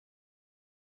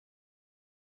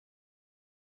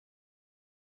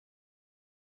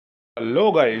Hello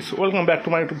guys, welcome back to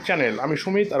my YouTube channel. আমি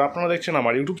সুমিত আর আপনারা দেখছেন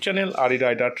আমার ইউটিউব চ্যানেল আর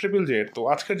রাইডার তো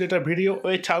আজকের যেটা ভিডিও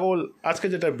আজকে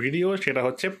যেটা ভিডিও সেটা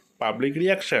হচ্ছে পাবলিক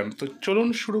রিয়াকশন। তো চলুন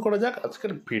শুরু করা যাক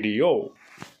আজকের ভিডিও।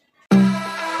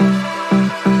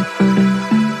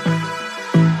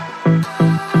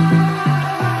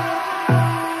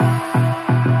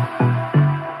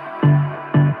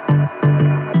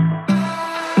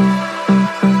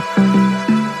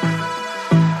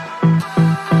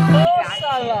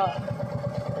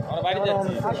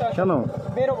 কেন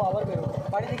বেরোবো আবার বেরোবো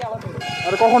বাড়ি থেকে আবার বেরোবো।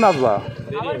 আর কখন আসবা?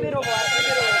 আবার বেরোবো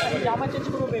জামা চেঞ্জ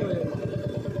করবো বেরোবো।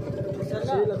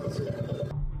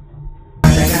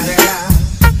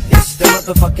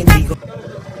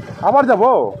 আবার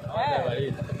যাবো,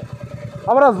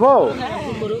 আবার আসবো।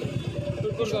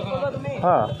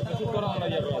 হ্যাঁ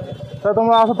তা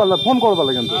তোমরা আসো তাহলে, ফোন করো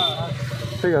তাহলে। কিন্তু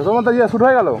ঠিক আছে, তোমার তো ইয়ে শুট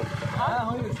হয়ে গেল।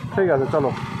 ঠিক আছে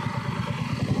চলো।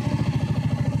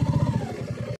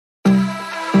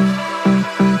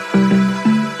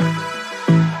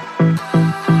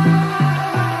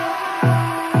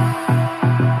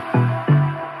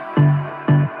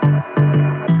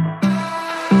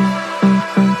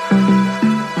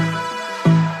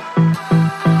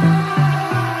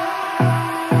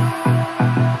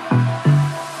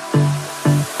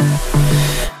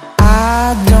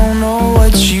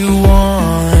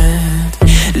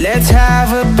 Let's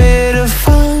have a bit of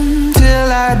fun till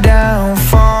I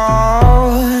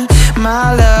downfall. My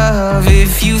love,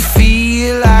 if you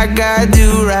feel like I do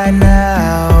right now.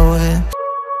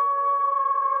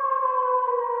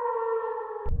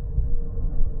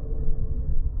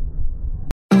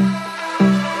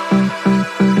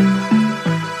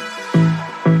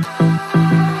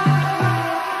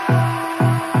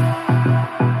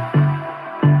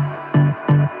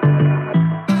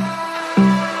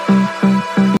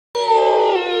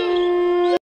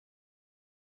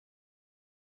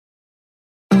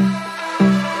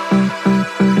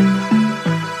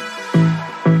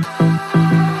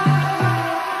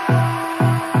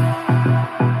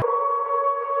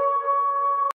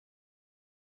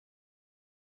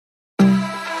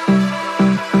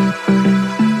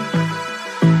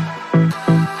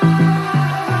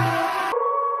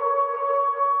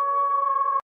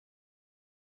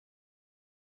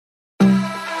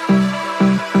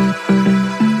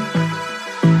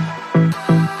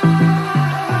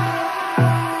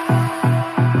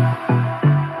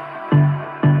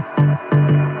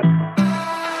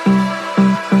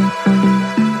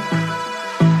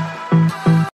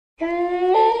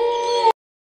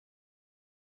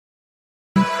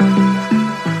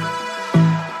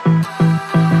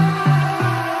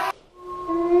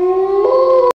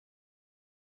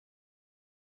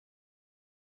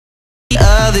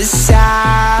 Other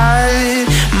side,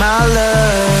 my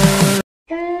love,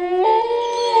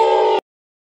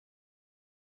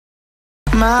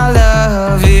 my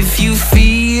love, if you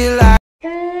feel like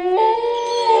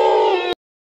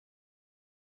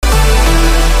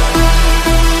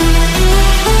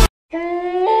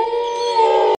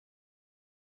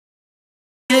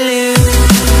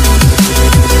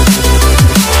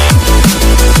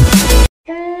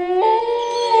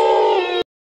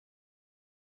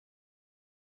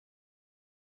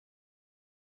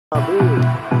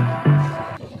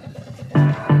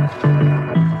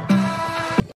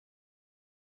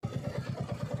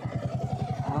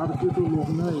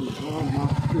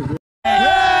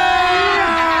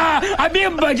अभी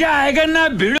मजा आएगा ना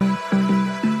भिड़ो।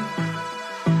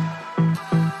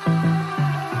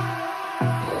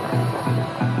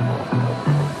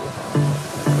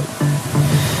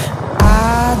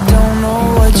 I don't know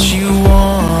what you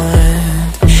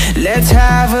want. Let's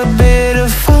have a bit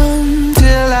of fun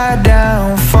till I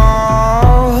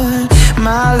downfall.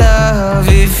 My love,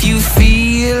 if you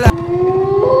feel like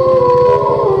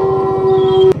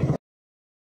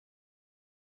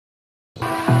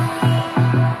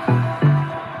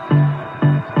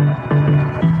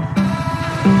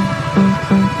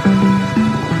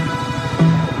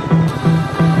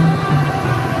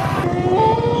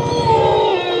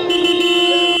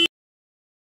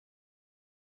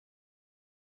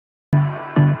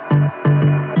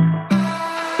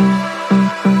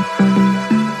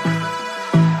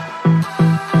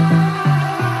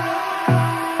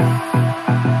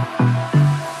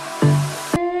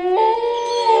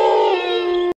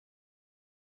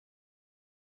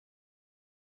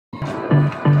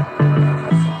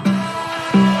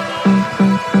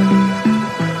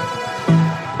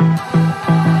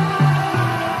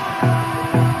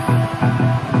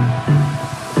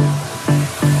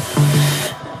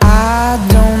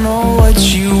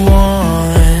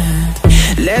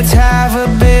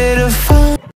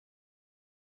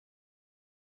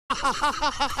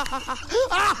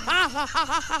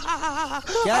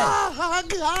क्या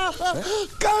है?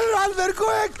 कल रात मेरे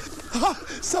को एक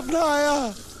सपना आया।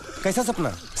 कैसा सपना?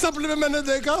 सपने में मैंने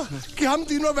देखा कि हम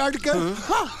तीनों बैठकर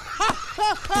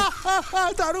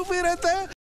दारू पी रहे थे।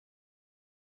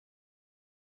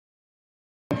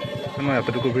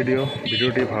 এতটুকু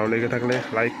ভিডিওটি ভালো লেগে থাকলে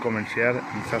লাইক কমেন্ট শেয়ার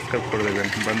সাবস্ক্রাইব করে দেবেন।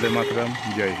 বন্দে মাতরম,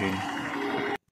 জয় হিন্দ।